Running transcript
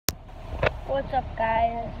What's up,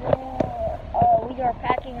 guys? We are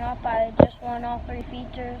packing up. I just won all 3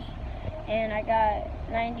 features, and I got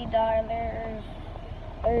 $90.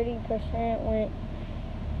 30% went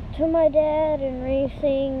to my dad and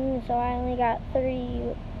racing, so I only got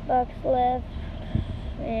 $30 left,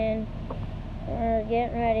 and we're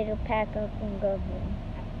getting ready to pack up and go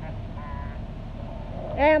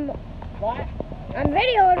home. What? I'm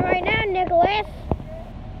videoing right now, Nicholas.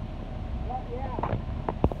 Yeah.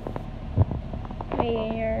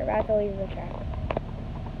 You're about to leave the track.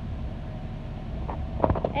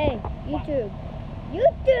 Hey, YouTube.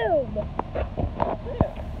 YouTube!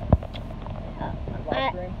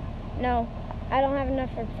 No, I don't have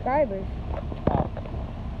enough subscribers.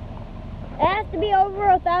 It has to be over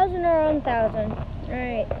 1,000 or 1,000.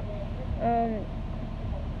 Alright.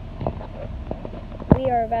 We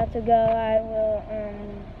are about to go.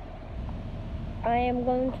 I am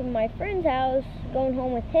going to my friend's house, going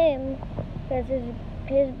home with him, because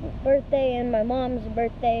his birthday and my mom's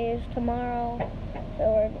birthday is tomorrow. So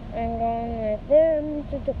I'm going with them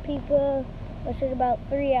to Topeka, which is about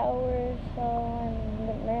 3 hours. So I'm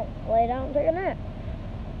gonna lay down and take a nap.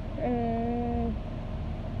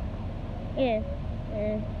 Yeah.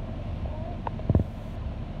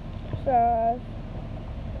 So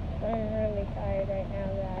I'm really tired right now,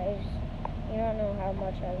 guys. You don't know how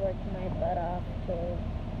much I worked my butt off to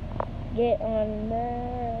get on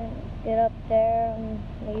there, get up there, and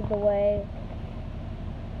lead the way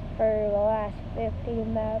for the last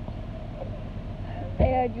 15 laps.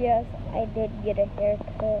 And yes, I did get a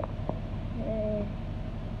haircut.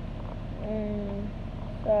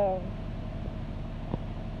 So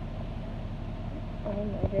I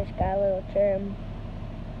just got a little trim.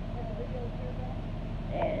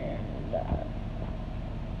 And so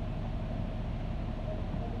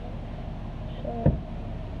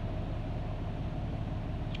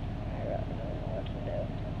I don't know what to do.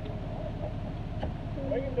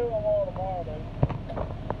 We can do them all tomorrow, dude.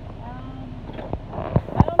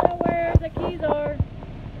 I don't know where the keys are.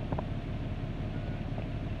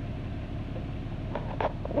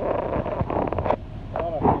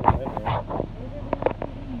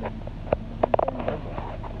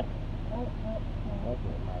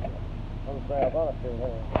 I thought I feel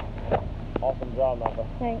there. Awesome job, Napa.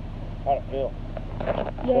 Thanks. How'd it feel?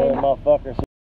 Good. Motherfuckers.